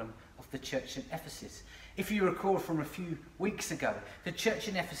problem of the church in Ephesus. If you recall from a few weeks ago, the church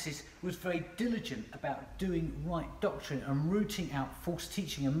in Ephesus was very diligent about doing right doctrine and rooting out false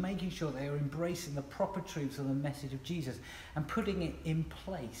teaching and making sure they were embracing the proper truths of the message of Jesus and putting it in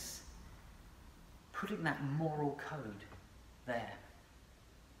place, putting that moral code there.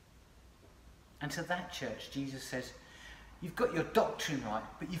 And to that church, Jesus says, you've got your doctrine right,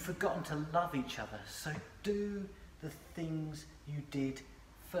 but you've forgotten to love each other. So do the things you did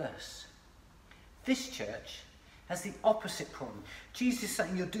first. This church has the opposite problem. Jesus is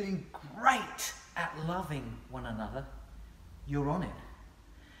saying you're doing great at loving one another. You're on it.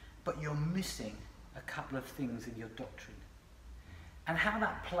 But you're missing a couple of things in your doctrine. And how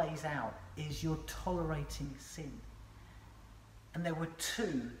that plays out is you're tolerating sin. And there were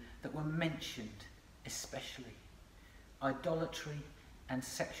two that were mentioned especially: idolatry and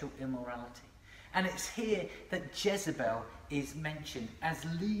sexual immorality. And it's here that Jezebel is mentioned as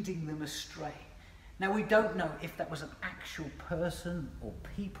leading them astray. Now, we don't know if that was an actual person or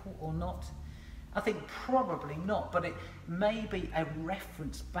people or not. I think probably not, but it may be a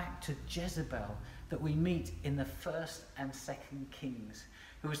reference back to Jezebel that we meet in the 1st and 2nd Kings,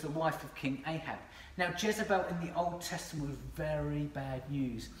 who was the wife of King Ahab. Now, Jezebel in the Old Testament was very bad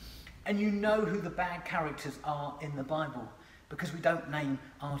news. And you know who the bad characters are in the Bible, because we don't name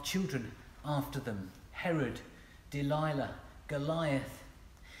our children after them. Herod, Delilah, Goliath.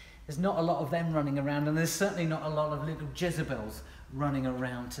 There's not a lot of them running around, and there's certainly not a lot of little Jezebels running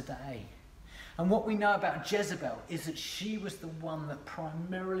around today. And what we know about Jezebel is that she was the one that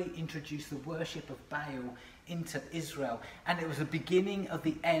primarily introduced the worship of Baal into Israel, and it was the beginning of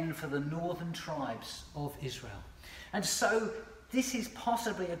the end for the northern tribes of Israel. And so this is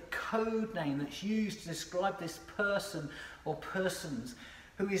possibly a code name that's used to describe this person or persons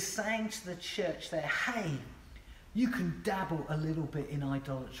who is saying to the church there, hey, you can dabble a little bit in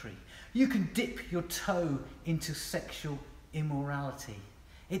idolatry. You can dip your toe into sexual immorality.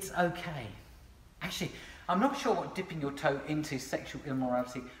 It's okay. Actually, I'm not sure what dipping your toe into sexual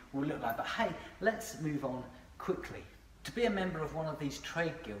immorality will look like, but hey, let's move on quickly. To be a member of one of these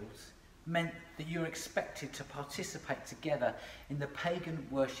trade guilds meant that you were expected to participate together in the pagan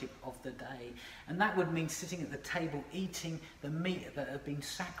worship of the day. And that would mean sitting at the table eating the meat that had been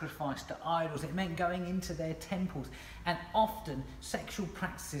sacrificed to idols. It meant going into their temples. And often sexual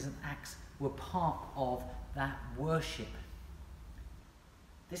practices and acts were part of that worship.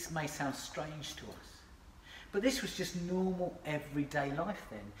 This may sound strange to us, but this was just normal everyday life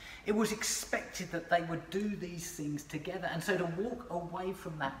then. It was expected that they would do these things together, and so to walk away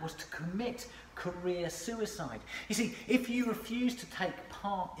from that was to commit career suicide. You see, if you refused to take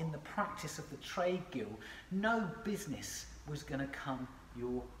part in the practice of the trade guild, no business was going to come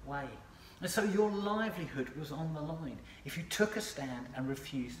your way. And so your livelihood was on the line if you took a stand and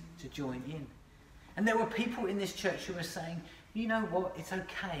refused to join in. And there were people in this church who were saying, you know what, it's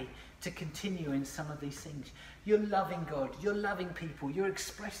okay to continue in some of these things. You're loving God, you're loving people, you're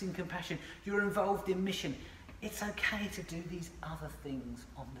expressing compassion, you're involved in mission. It's okay to do these other things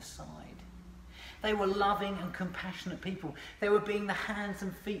on the side. They were loving and compassionate people. They were being the hands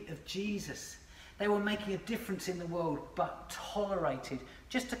and feet of Jesus. They were making a difference in the world, but tolerated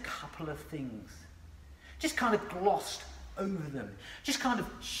just a couple of things. Just kind of glossed over them. Just kind of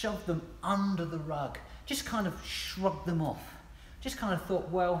shoved them under the rug. Just kind of shrugged them off. Just kind of thought,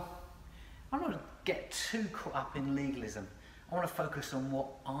 well, I don't want to get too caught up in legalism. I want to focus on what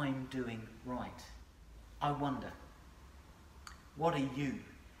I'm doing right. I wonder, what are you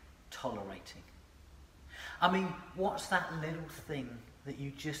tolerating? I mean, what's that little thing that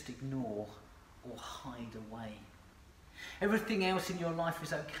you just ignore or hide away? Everything else in your life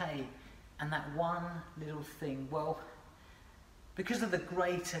is okay, and that one little thing, well, because of the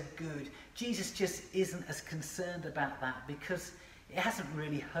greater good, Jesus just isn't as concerned about that because it hasn't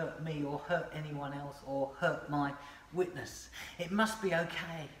really hurt me or hurt anyone else or hurt my witness. It must be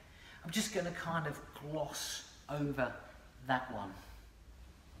okay. I'm just going to kind of gloss over that one.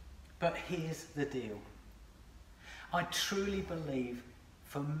 But here's the deal. I truly believe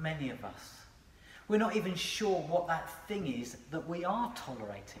for many of us, we're not even sure what that thing is that we are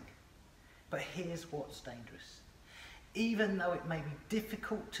tolerating. But here's what's dangerous. Even though it may be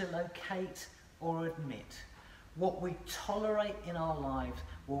difficult to locate or admit, what we tolerate in our lives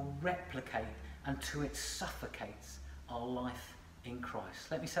will replicate until it suffocates our life in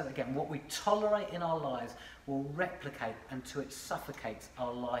Christ. Let me say that again. What we tolerate in our lives will replicate until it suffocates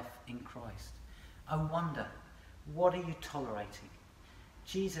our life in Christ. I wonder, what are you tolerating?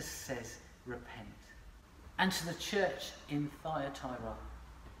 Jesus says, repent. And to the church in Thyatira,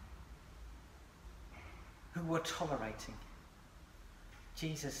 who were tolerating,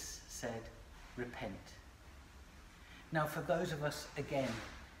 Jesus said, repent. Now, for those of us, again,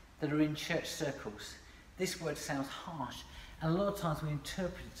 that are in church circles, this word sounds harsh, and a lot of times we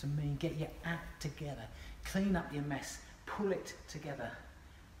interpret it to mean get your act together, clean up your mess, pull it together.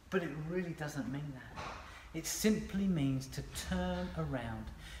 But it really doesn't mean that. It simply means to turn around,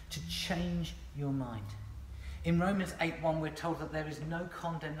 to change your mind. In Romans 8:1, we're told that there is no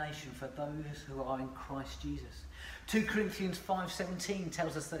condemnation for those who are in Christ Jesus. 2 Corinthians 5:17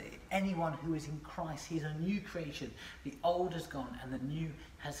 tells us that anyone who is in Christ, he is a new creation. The old has gone and the new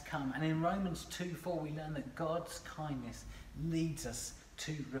has come. And in Romans 2:4, we learn that God's kindness leads us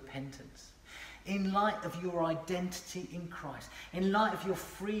to repentance. In light of your identity in Christ, in light of your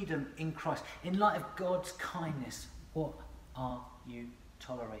freedom in Christ, in light of God's kindness, what are you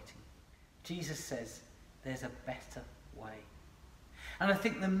tolerating? Jesus says, there's a better way. And I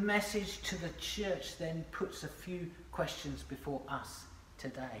think the message to the church then puts a few questions before us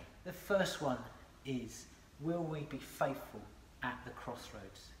today. The first one is, will we be faithful at the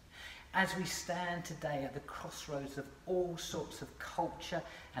crossroads? As we stand today at the crossroads of all sorts of culture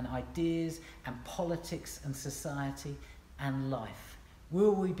and ideas and politics and society and life,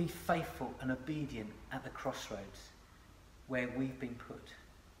 will we be faithful and obedient at the crossroads where we've been put?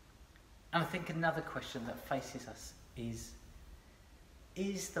 And I think another question that faces us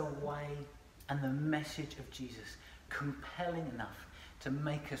is the way and the message of Jesus compelling enough to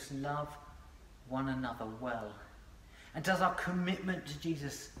make us love one another well? And does our commitment to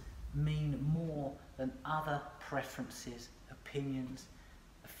Jesus mean more than other preferences, opinions,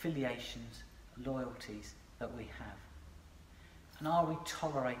 affiliations, loyalties that we have? And are we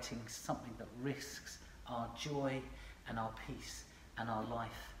tolerating something that risks our joy and our peace and our life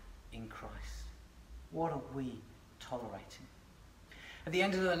in Christ? What are we tolerating? At the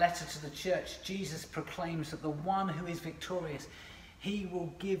end of the letter to the church, Jesus proclaims that the one who is victorious, he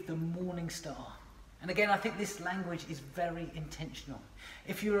will give the morning star And again, I think this language is very intentional.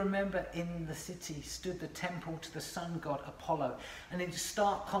 If you remember, in the city stood the temple to the sun god Apollo. And in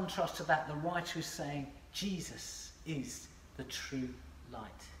stark contrast to that, the writer is saying, Jesus is the true light.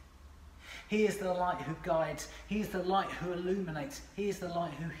 He is the light who guides. He is the light who illuminates. He is the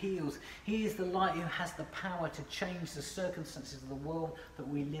light who heals. He is the light who has the power to change the circumstances of the world that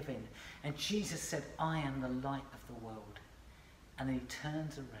we live in. And Jesus said, I am the light of the world. And he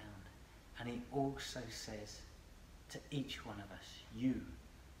turns around and he also says to each one of us, you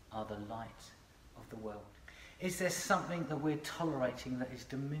are the light of the world. Is there something that we're tolerating that is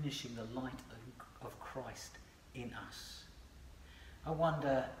diminishing the light of Christ in us? I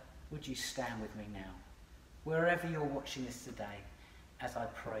wonder, would you stand with me now, wherever you're watching this today, as I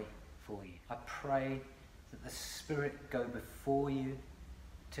pray for you? I pray that the Spirit go before you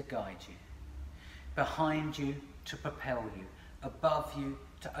to guide you, behind you to propel you, above you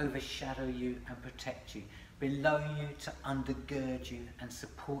to overshadow you and protect you, below you to undergird you and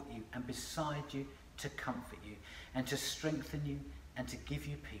support you, and beside you to comfort you and to strengthen you and to give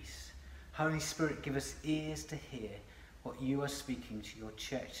you peace. Holy Spirit, give us ears to hear what you are speaking to your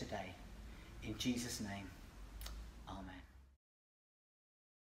church today. In Jesus' name, amen.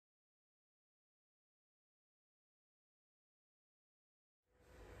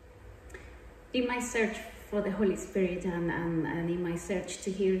 In my search for the Holy Spirit and in my search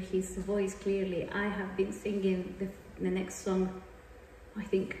to hear his voice clearly, I have been singing the next song, I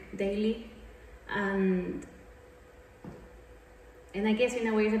think, daily. And I guess in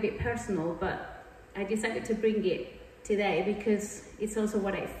a way it's a bit personal, but I decided to bring it today because it's also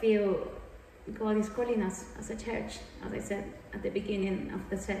what I feel God is calling us as a church, as I said at the beginning of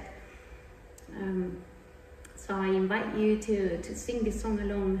the set. So I invite you to sing this song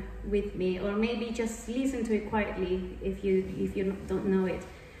along with me, or maybe just listen to it quietly if you don't know it,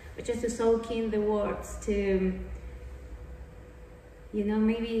 but just to soak in the words, to, you know,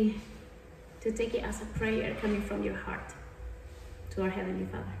 maybe to take it as a prayer coming from your heart to our Heavenly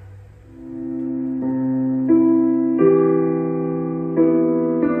Father.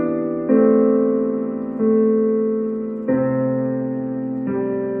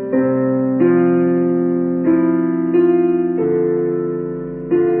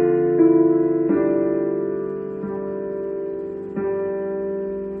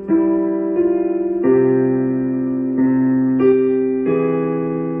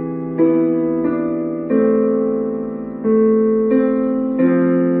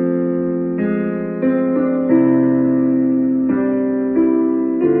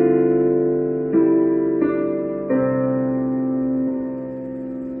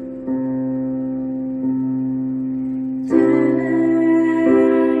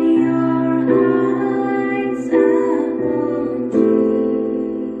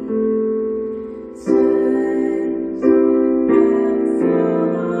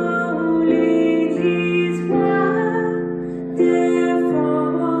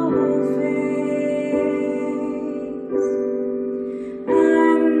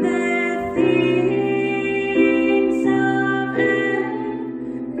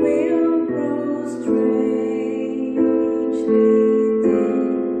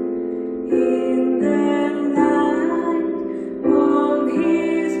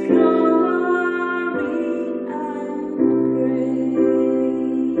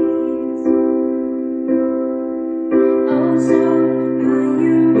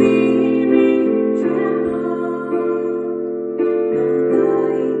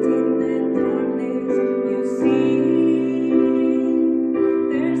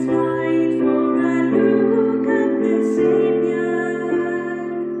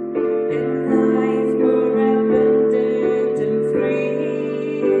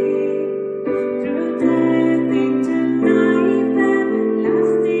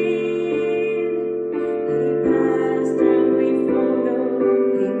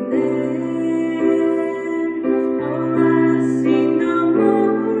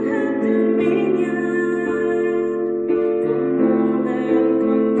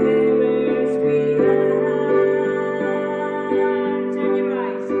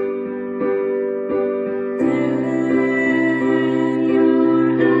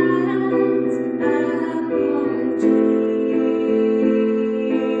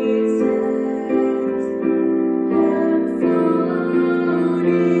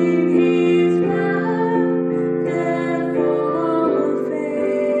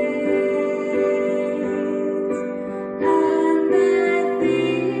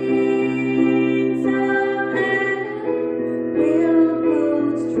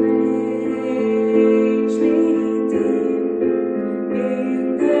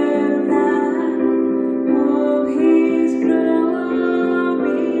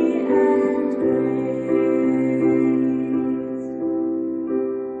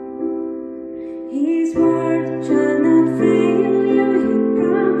 His word shall not fail you, he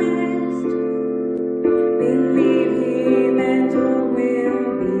promised. Believe him and all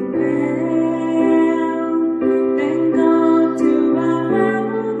will be well. Then go to a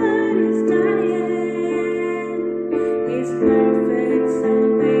world that is dying. His perfect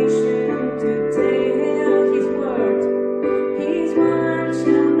salvation to tell. His word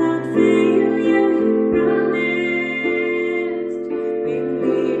shall not fail you, he promised.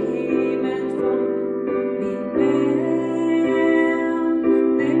 Believe him and all be well.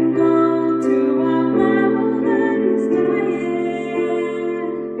 Then go to a world that is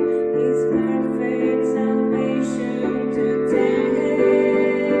dying. His perfect salvation to tell.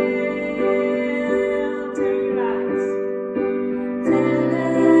 Turn your eyes.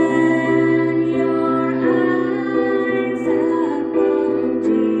 Turn your eyes upon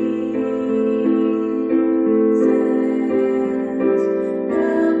Jesus.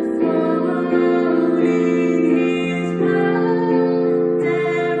 Look full in his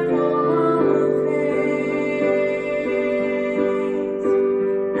wonderful face,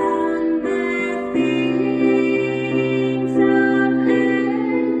 and the things of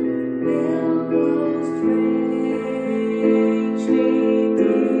earth will grow strangely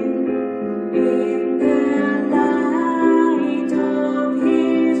dim in the light of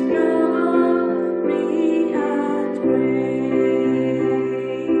his glory and grace.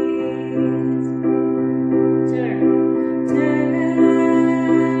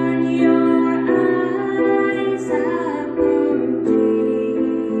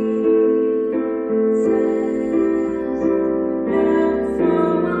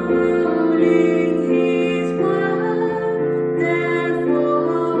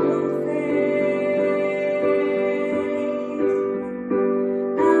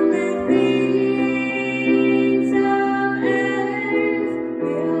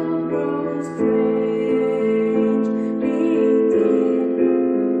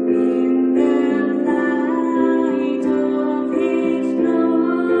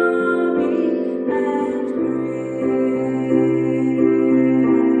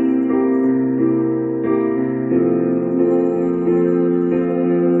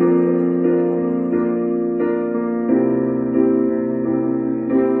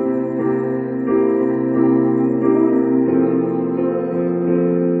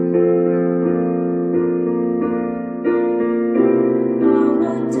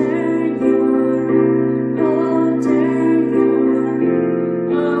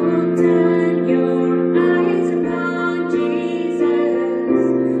 Turn your eyes upon Jesus. Look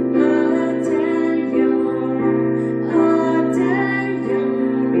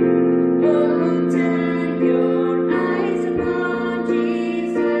full in his wonderful face, and the things of earth will grow strangely dim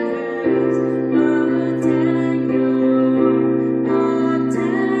in the light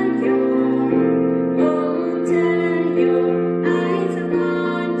of his glory and turn your eyes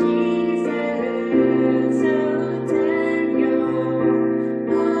upon Jesus.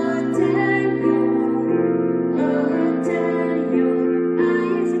 Turn your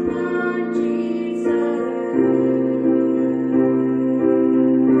eyes upon Jesus.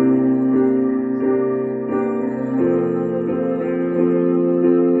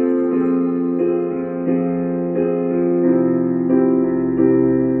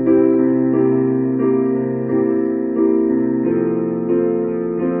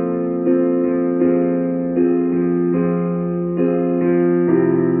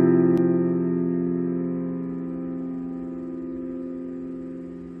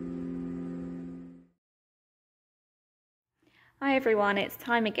 Hi everyone, it's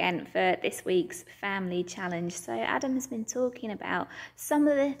time again for this week's family challenge. So Adam has been talking about some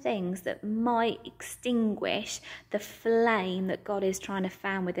of the things that might extinguish the flame that God is trying to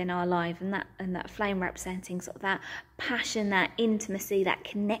fan within our life, and that flame representing sort of that passion, that intimacy, that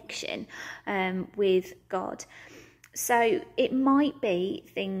connection with God. So it might be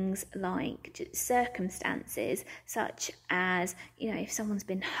things like circumstances such as, if someone's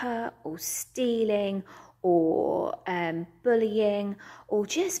been hurt or stealing or bullying, or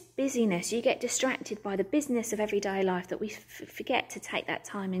just busyness. You get distracted by the business of everyday life that we forget to take that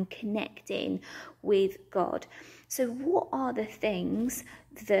time and connect in with God. So what are the things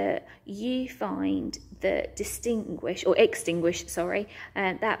that you find that extinguish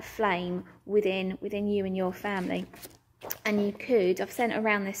that flame within you and your family? And you could, I've sent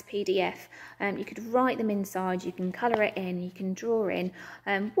around this PDF, you could write them inside, you can colour it in, you can draw in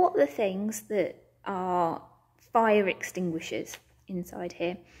what are the things that are fire extinguishers inside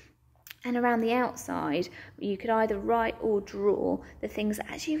here. And around the outside, you could either write or draw the things that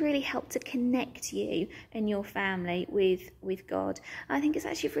actually really help to connect you and your family with God. I think it's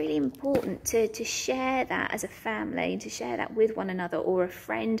actually really important to share that as a family, and to share that with one another, or a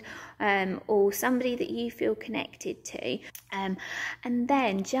friend, or somebody that you feel connected to. And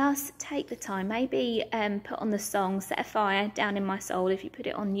then just take the time, maybe put on the song Set a Fire Down in My Soul if you put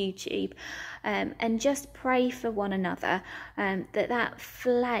it on YouTube, and just pray for one another, that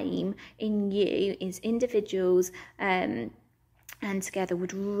flame in you as individuals and together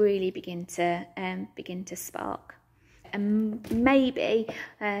would really begin to spark. And maybe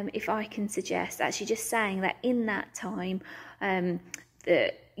if I can suggest, actually just saying that in that time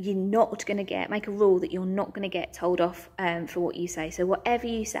that you're not going to make a rule that you're not going to get told off for what you say. So whatever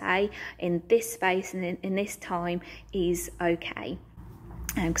you say in this space and in this time is okay.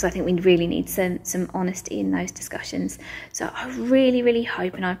 Because I think we really need some honesty in those discussions. So I really, really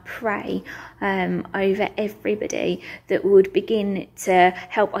hope and I pray over everybody that would begin to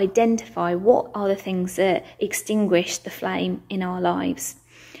help identify what are the things that extinguish the flame in our lives,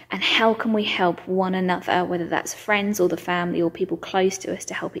 and how can we help one another, whether that's friends or the family or people close to us,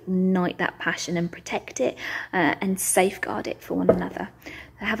 to help ignite that passion and protect it and safeguard it for one another.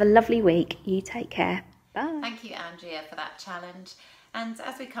 So have a lovely week. You take care. Bye. Thank you, Andrea, for that challenge. And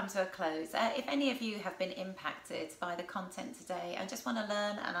as we come to a close, if any of you have been impacted by the content today and just want to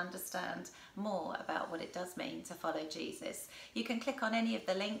learn and understand more about what it does mean to follow Jesus, you can click on any of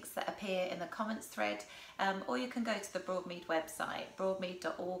the links that appear in the comments thread, or you can go to the Broadmead website,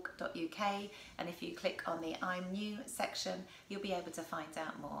 broadmead.org.uk, and if you click on the I'm New section, you'll be able to find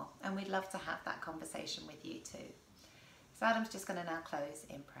out more. And we'd love to have that conversation with you too. So Adam's just going to now close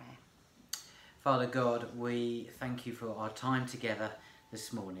in prayer. Father God, we thank you for our time together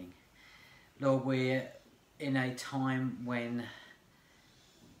this morning. Lord, we're in a time when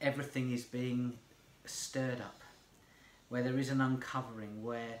everything is being stirred up, where there is an uncovering,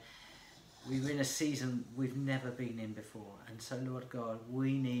 where we're in a season we've never been in before. And so, Lord God,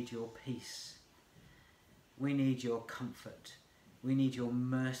 we need your peace. We need your comfort. We need your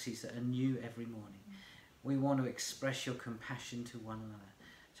mercies that are new every morning. We want to express your compassion to one another.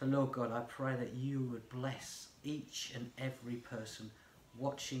 So Lord God, I pray that you would bless each and every person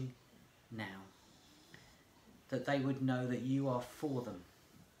watching now, that they would know that you are for them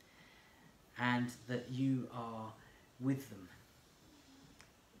and that you are with them,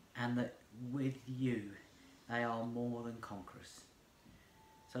 and that with you they are more than conquerors.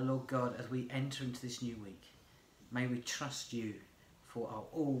 So Lord God, as we enter into this new week, may we trust you for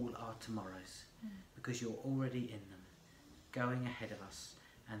all our tomorrows, because you're already in them, going ahead of us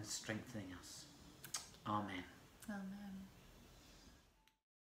and strengthening us. Amen. Amen.